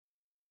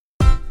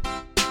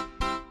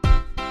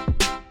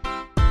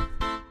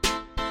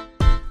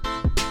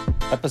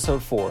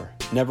Episode 4,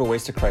 Never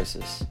Waste a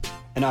Crisis,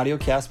 an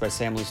audiocast by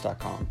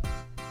samloose.com.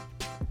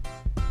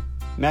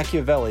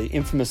 Machiavelli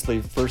infamously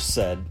first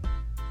said,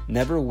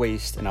 "Never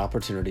waste an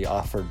opportunity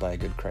offered by a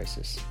good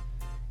crisis."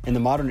 In the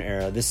modern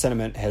era, this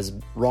sentiment has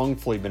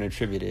wrongfully been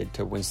attributed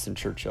to Winston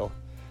Churchill,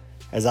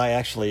 as I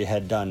actually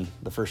had done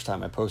the first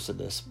time I posted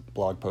this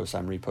blog post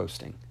I'm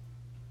reposting.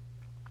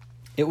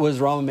 It was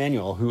Rahm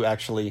Emanuel who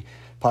actually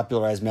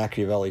popularized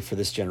Machiavelli for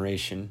this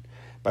generation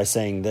by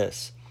saying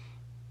this: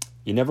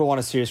 "You never want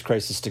a serious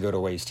crisis to go to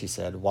waste," he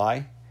said.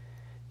 Why?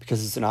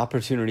 Because it's an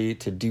opportunity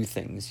to do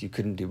things you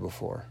couldn't do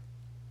before.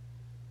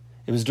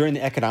 It was during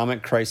the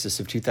economic crisis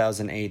of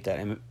 2008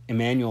 that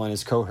Emanuel and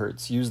his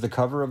cohorts used the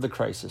cover of the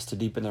crisis to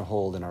deepen their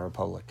hold in our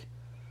republic.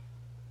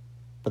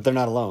 But they're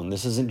not alone.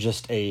 This isn't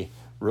just a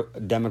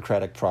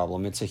democratic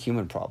problem, it's a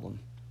human problem.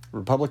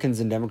 Republicans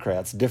and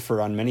Democrats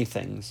differ on many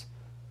things,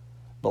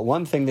 but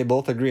one thing they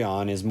both agree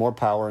on is more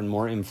power and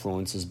more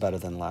influence is better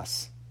than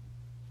less.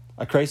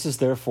 A crisis,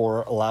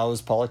 therefore,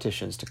 allows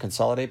politicians to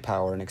consolidate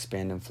power and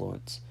expand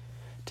influence,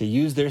 to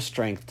use their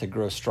strength to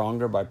grow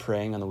stronger by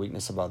preying on the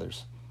weakness of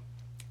others.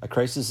 A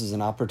crisis is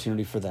an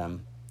opportunity for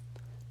them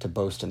to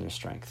boast in their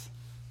strength.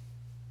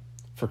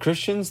 For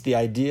Christians, the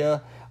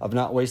idea of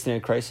not wasting a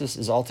crisis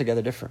is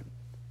altogether different.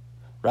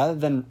 Rather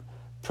than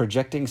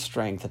projecting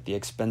strength at the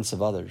expense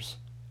of others,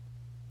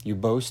 you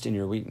boast in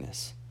your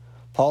weakness.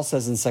 Paul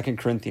says in 2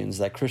 Corinthians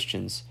that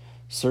Christians,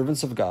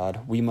 servants of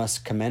God, we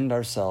must commend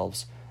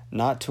ourselves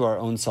not to our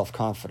own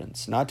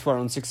self-confidence, not to our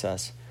own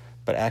success,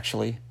 but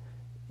actually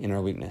in our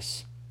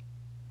weakness.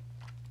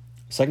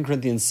 2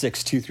 Corinthians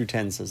 6,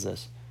 2-10 says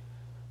this: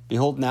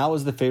 "Behold, now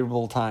is the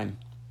favorable time.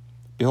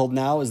 Behold,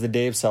 now is the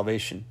day of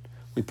salvation.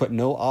 We put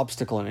no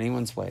obstacle in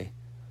anyone's way,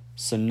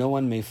 so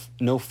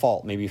no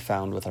fault may be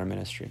found with our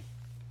ministry.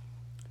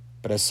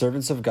 But as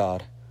servants of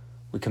God,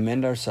 we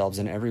commend ourselves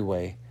in every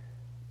way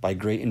by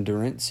great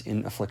endurance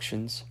in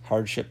afflictions,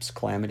 hardships,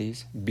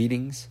 calamities,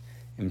 beatings,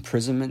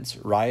 imprisonments,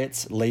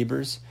 riots,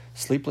 labors,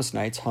 sleepless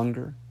nights,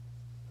 hunger,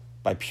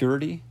 by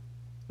purity,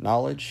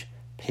 knowledge,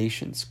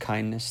 patience,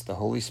 kindness, the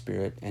Holy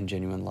Spirit, and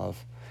genuine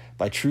love,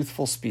 by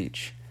truthful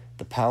speech,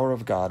 the power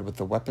of God with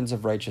the weapons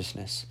of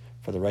righteousness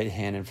for the right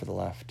hand and for the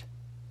left.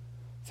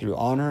 Through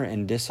honor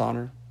and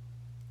dishonor,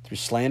 through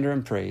slander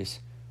and praise,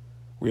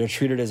 we are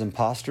treated as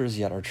impostors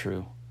yet are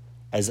true,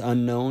 as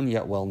unknown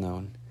yet well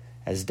known,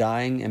 as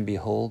dying and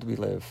behold we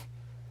live,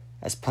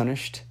 as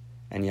punished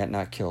and yet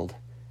not killed,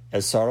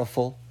 as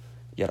sorrowful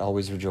yet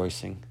always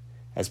rejoicing,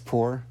 as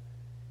poor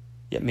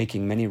yet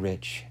making many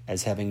rich,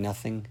 as having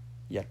nothing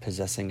yet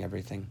possessing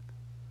everything."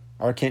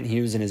 R. Kent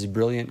Hughes, in his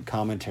brilliant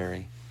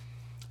commentary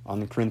on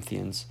the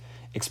Corinthians,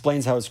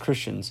 explains how as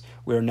Christians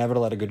we are never to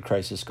let a good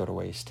crisis go to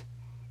waste.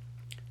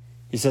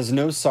 He says,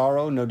 "No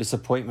sorrow, no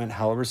disappointment,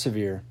 however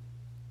severe,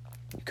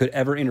 could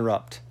ever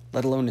interrupt,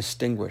 let alone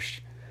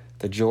extinguish,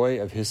 the joy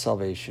of his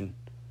salvation,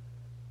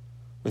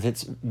 with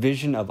its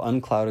vision of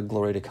unclouded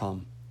glory to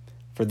come.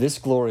 For this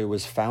glory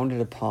was founded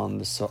upon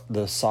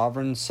the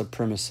sovereign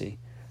supremacy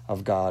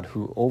of God,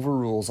 who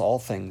overrules all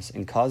things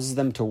and causes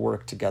them to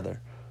work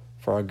together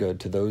for our good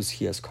to those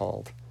he has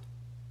called."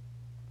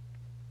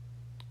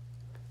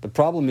 The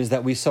problem is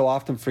that we so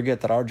often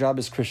forget that our job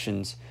as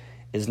Christians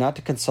is not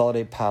to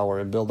consolidate power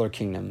and build our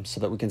kingdom so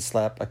that we can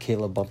slap a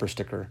Caleb bumper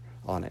sticker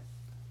on it.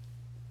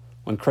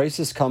 When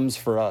crisis comes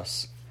for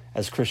us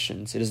as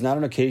Christians, it is not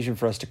an occasion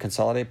for us to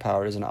consolidate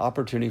power. It is an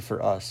opportunity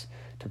for us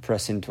to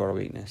press into our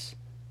weakness.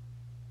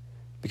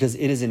 Because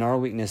it is in our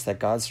weakness that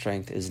God's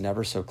strength is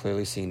never so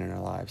clearly seen in our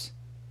lives.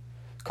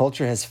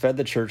 Culture has fed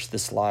the church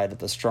this lie that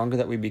the stronger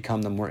that we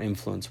become, the more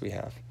influence we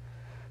have.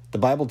 The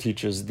Bible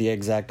teaches the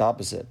exact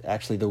opposite.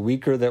 Actually, the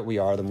weaker that we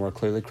are, the more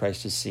clearly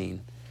Christ is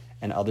seen,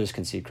 and others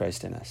can see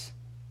Christ in us.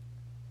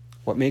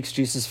 What makes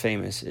Jesus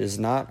famous is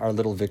not our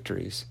little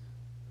victories,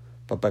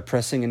 but by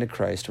pressing into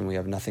Christ when we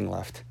have nothing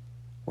left,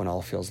 when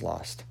all feels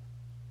lost.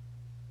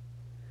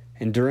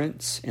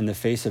 Endurance in the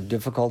face of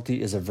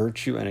difficulty is a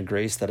virtue and a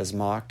grace that is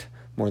mocked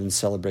more than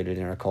celebrated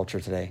in our culture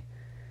today.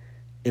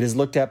 It is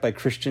looked at by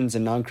Christians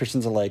and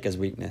non-Christians alike as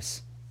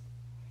weakness.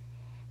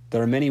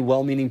 There are many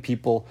well-meaning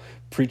people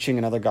preaching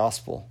another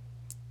gospel,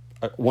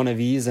 one of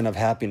ease and of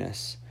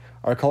happiness.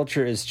 Our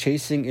culture is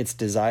chasing its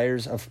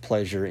desires of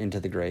pleasure into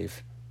the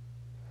grave.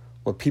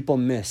 What people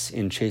miss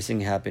in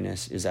chasing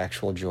happiness is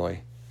actual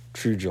joy,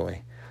 true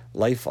joy,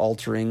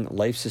 life-altering,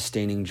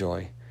 life-sustaining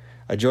joy,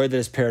 a joy that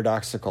is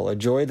paradoxical, a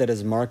joy that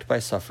is marked by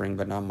suffering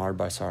but not marred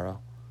by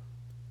sorrow.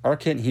 R.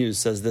 Kent Hughes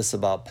says this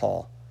about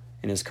Paul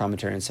in his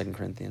commentary on 2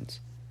 Corinthians.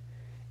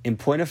 In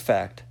point of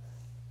fact,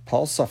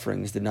 Paul's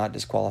sufferings did not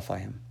disqualify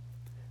him.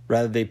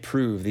 Rather, they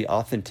prove the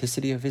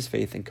authenticity of his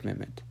faith and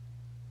commitment.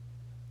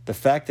 The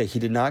fact that he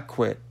did not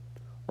quit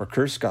or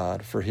curse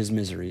God for his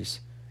miseries,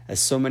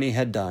 as so many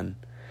had done,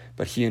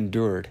 but he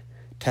endured,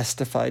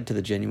 testified to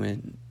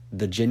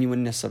the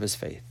genuineness of his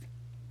faith.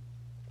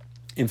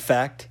 In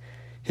fact,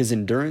 his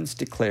endurance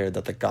declared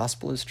that the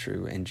gospel is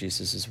true and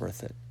Jesus is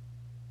worth it.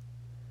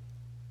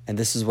 And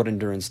this is what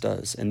endurance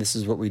does. And this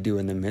is what we do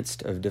in the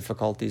midst of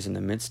difficulties, in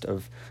the midst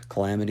of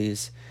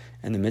calamities,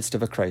 in the midst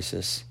of a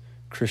crisis.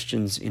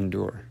 Christians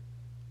endure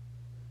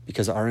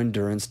because our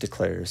endurance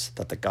declares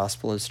that the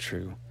gospel is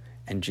true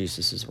and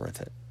Jesus is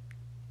worth it.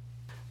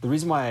 The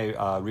reason why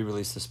I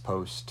re-released this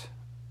post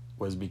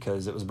was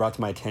because it was brought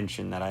to my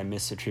attention that I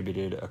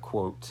misattributed a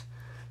quote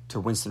to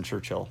Winston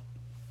Churchill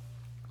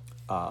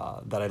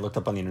that I looked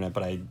up on the internet,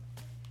 but I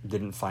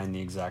didn't find the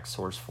exact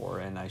source for,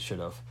 and I should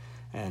have.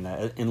 And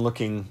in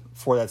looking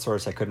for that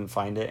source, I couldn't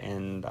find it,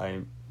 and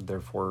I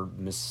therefore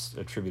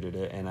misattributed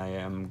it, and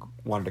I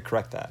wanted to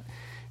correct that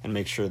and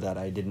make sure that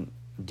I didn't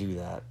do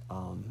that,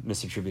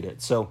 misattribute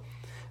it. So,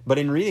 but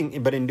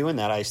in doing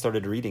that, I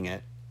started reading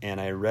it,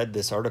 and I read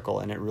this article,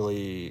 and it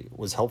really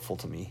was helpful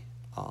to me,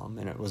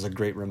 and it was a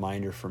great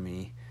reminder for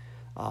me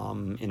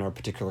in our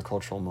particular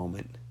cultural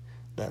moment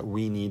that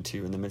we need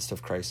to, in the midst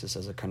of crisis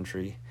as a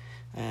country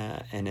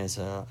and as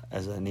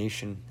a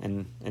nation,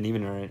 and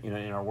even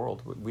in our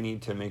world, we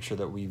need to make sure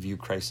that we view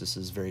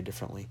crises very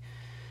differently.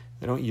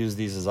 They don't use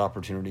these as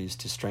opportunities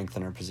to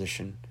strengthen our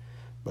position,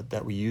 but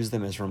that we use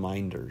them as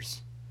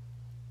reminders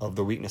of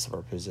the weakness of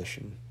our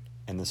position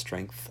and the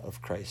strength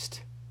of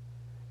Christ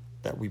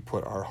that we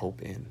put our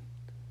hope in.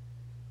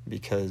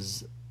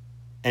 Because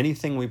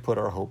anything we put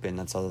our hope in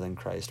that's other than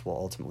Christ will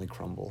ultimately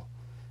crumble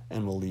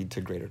and will lead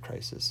to greater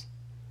crisis.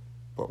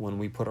 But when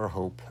we put our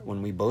hope,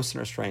 when we boast in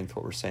our strength,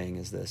 what we're saying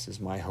is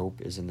my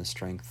hope is in the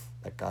strength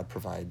that God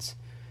provides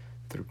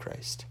through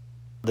Christ.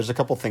 There's a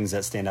couple things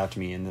that stand out to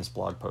me in this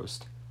blog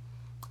post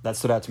that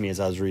stood out to me as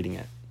I was reading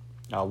it.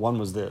 One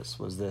was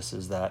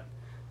that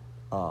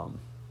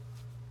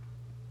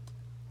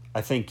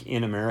I think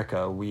in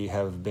America we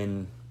have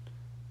been,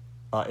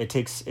 it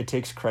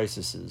takes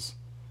crises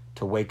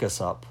to wake us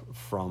up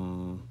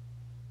from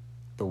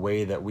the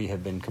way that we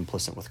have been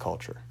complicit with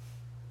culture.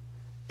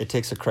 It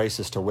takes a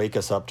crisis to wake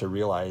us up to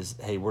realize,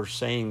 hey, we're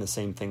saying the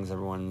same things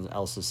everyone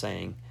else is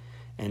saying,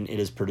 and it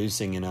is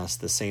producing in us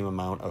the same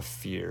amount of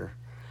fear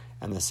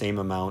and the same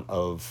amount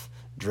of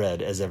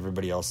dread as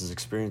everybody else is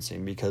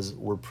experiencing, because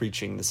we're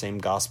preaching the same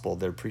gospel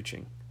they're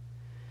preaching.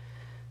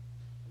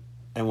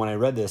 And when I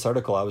read this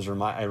article,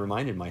 I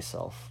reminded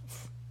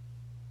myself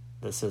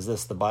that says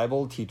this: the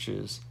Bible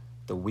teaches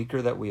the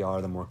weaker that we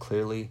are, the more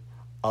clearly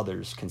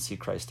others can see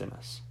Christ in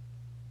us.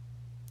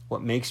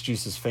 What makes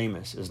Jesus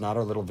famous is not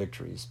our little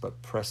victories,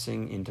 but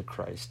pressing into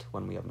Christ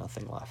when we have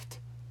nothing left.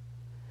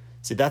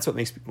 See, that's what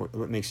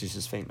makes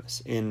Jesus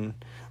famous.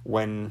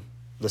 When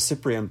the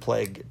Cyprian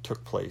plague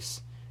took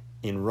place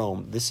in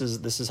Rome, this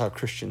is how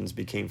Christians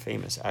became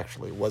famous.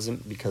 Actually, it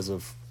wasn't because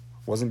of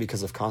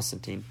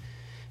Constantine.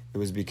 It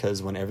was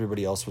because when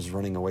everybody else was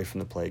running away from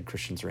the plague,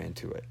 Christians ran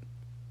to it.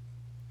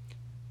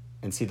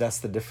 And see, that's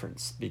the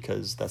difference,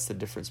 because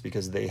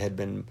they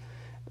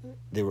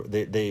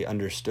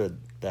understood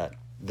that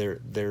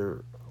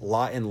their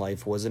lot in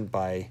life wasn't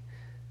by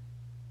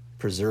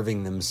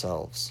preserving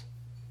themselves.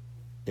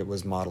 It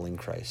was modeling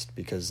Christ,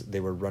 because they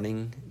were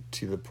running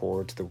to the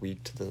poor, to the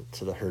weak,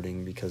 to the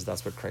hurting, because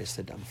that's what Christ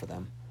had done for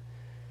them.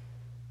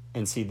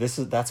 And see,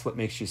 that's what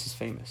makes Jesus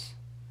famous.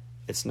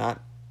 It's not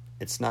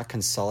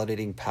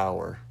consolidating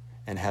power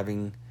and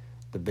having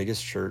the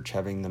biggest church,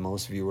 having the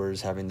most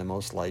viewers, having the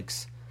most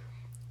likes.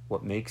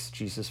 What makes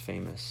Jesus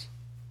famous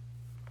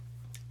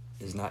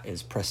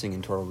is pressing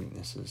into our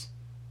weaknesses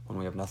when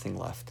we have nothing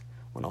left,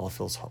 when all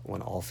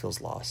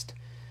feels lost,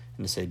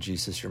 and to say,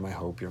 Jesus, you're my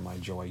hope, you're my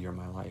joy, you're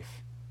my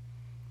life.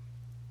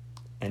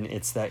 And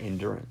it's that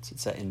endurance.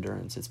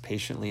 It's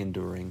patiently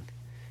enduring.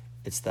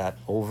 It's that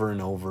over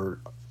and over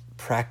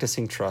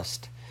practicing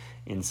trust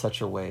in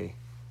such a way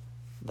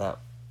that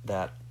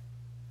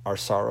our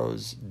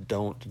sorrows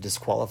don't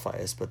disqualify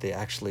us, but they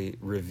actually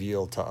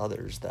reveal to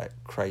others that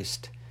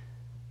Christ,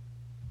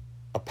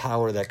 a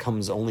power that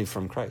comes only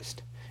from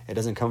Christ. It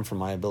doesn't come from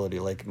my ability.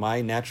 Like,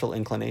 my natural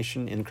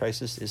inclination in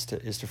crisis is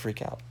to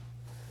freak out.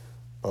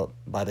 But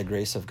by the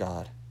grace of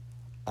God,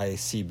 I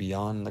see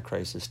beyond the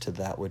crisis to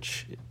that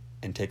which,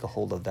 and take a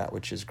hold of that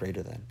which is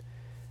greater than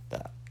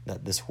that.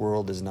 That this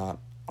world is not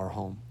our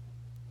home.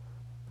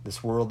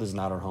 This world is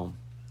not our home.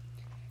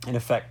 In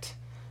effect,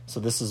 so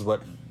this is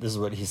what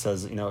he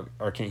says.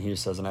 Our King Hughes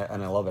says, and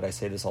I love it. I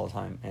say this all the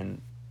time,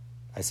 and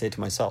I say it to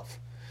myself: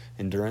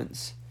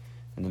 endurance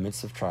in the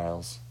midst of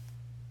trials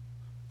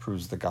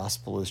proves the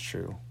gospel is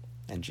true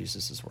and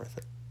Jesus is worth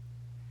it.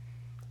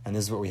 And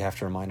this is what we have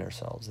to remind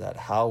ourselves, that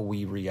how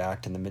we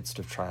react in the midst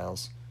of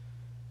trials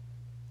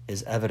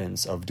is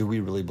evidence of, do we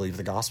really believe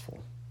the gospel?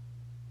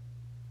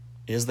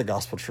 Is the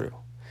gospel true?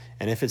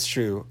 And if it's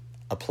true,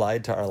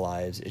 applied to our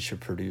lives, it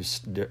should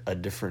produce a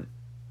different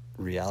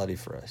reality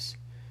for us.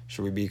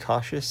 Should we be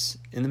cautious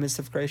in the midst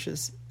of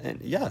crisis?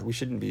 And yeah, we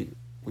shouldn't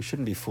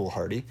be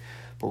foolhardy,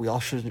 but we all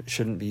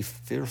shouldn't be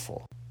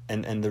fearful.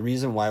 And the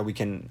reason why we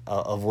can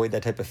avoid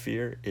that type of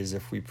fear is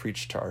if we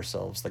preach to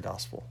ourselves the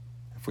gospel.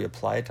 If we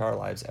apply it to our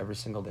lives every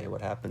single day,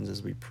 what happens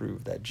is we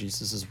prove that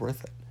Jesus is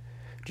worth it.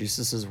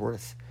 Jesus is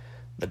worth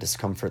the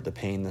discomfort, the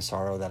pain, the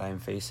sorrow that I'm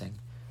facing,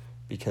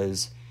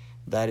 because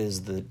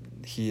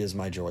He is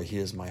my joy, He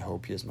is my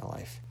hope, He is my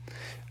life.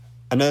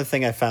 Another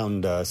thing I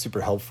found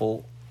super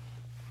helpful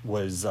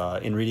was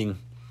in reading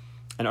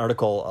an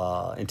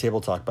article in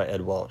Table Talk by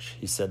Ed Welch.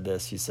 He said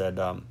this. He said,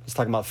 he's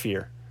talking about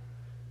fear.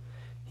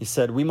 He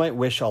said, "We might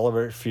wish all of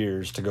our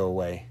fears to go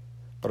away,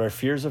 but our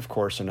fears, of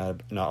course, are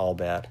not all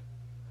bad.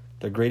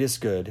 Their greatest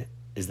good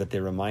is that they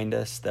remind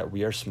us that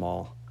we are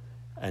small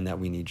and that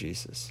we need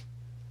Jesus."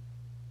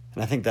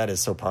 And I think that is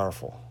so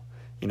powerful,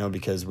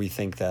 because we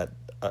think that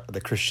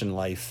the Christian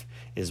life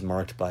is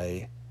marked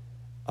by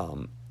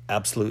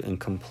absolute and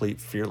complete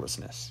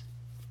fearlessness.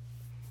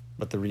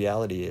 But the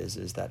reality is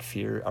that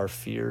our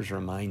fears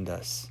remind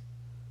us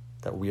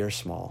that we are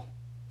small.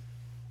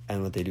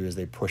 And what they do is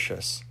they push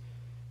us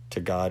to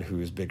God, who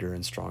is bigger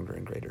and stronger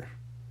and greater.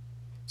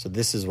 So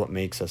this is what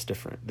makes us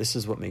different. This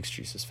is what makes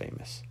Jesus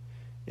famous.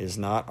 It is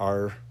not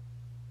our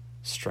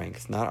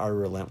strength, not our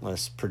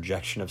relentless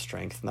projection of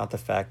strength, not the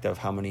fact of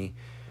how many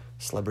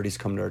celebrities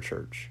come to our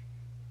church.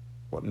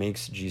 What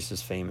makes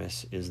Jesus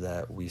famous is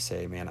that we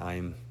say, man,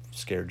 I'm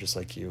scared just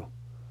like you,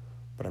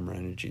 but I'm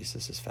running to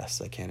Jesus as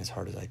fast as I can, as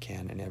hard as I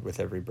can, and with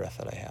every breath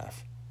that I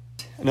have.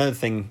 Another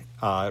thing,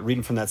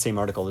 reading from that same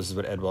article, this is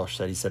what Ed Welch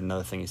said. He said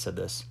he said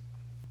this: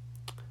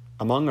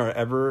 "Among our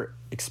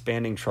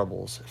ever-expanding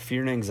troubles,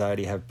 fear and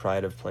anxiety have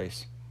pride of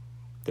place.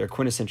 They are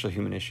quintessential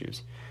human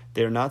issues.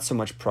 They are not so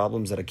much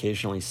problems that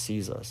occasionally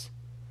seize us.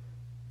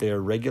 They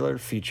are regular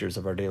features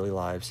of our daily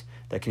lives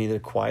that can either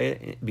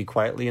be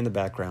quietly in the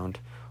background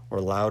or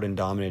loud and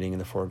dominating in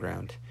the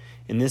foreground.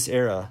 In this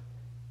era,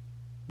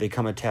 they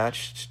come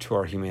attached to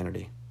our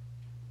humanity.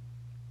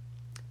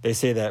 They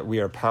say that we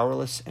are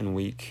powerless and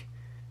weak,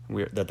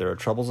 that there are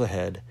troubles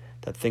ahead,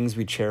 that things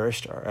we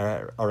cherished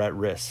are at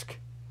risk,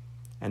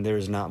 and there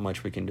is not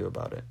much we can do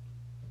about it.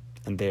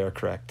 And they are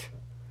correct.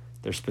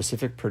 Their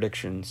specific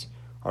predictions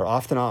are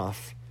often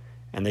off,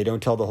 and they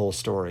don't tell the whole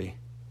story,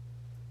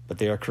 but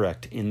they are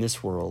correct. In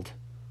this world,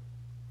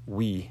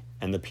 we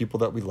and the people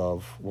that we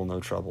love will know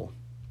trouble."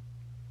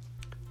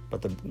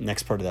 But the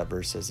next part of that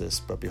verse says this: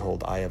 "But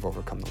behold, I have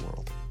overcome the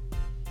world."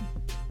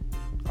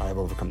 I have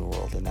overcome the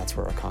world, and that's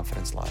where our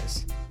confidence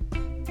lies,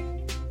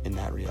 in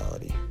that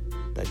reality,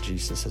 that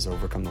Jesus has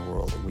overcome the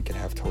world, and we can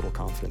have total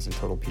confidence and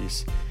total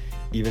peace,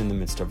 even in the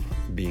midst of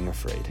being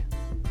afraid.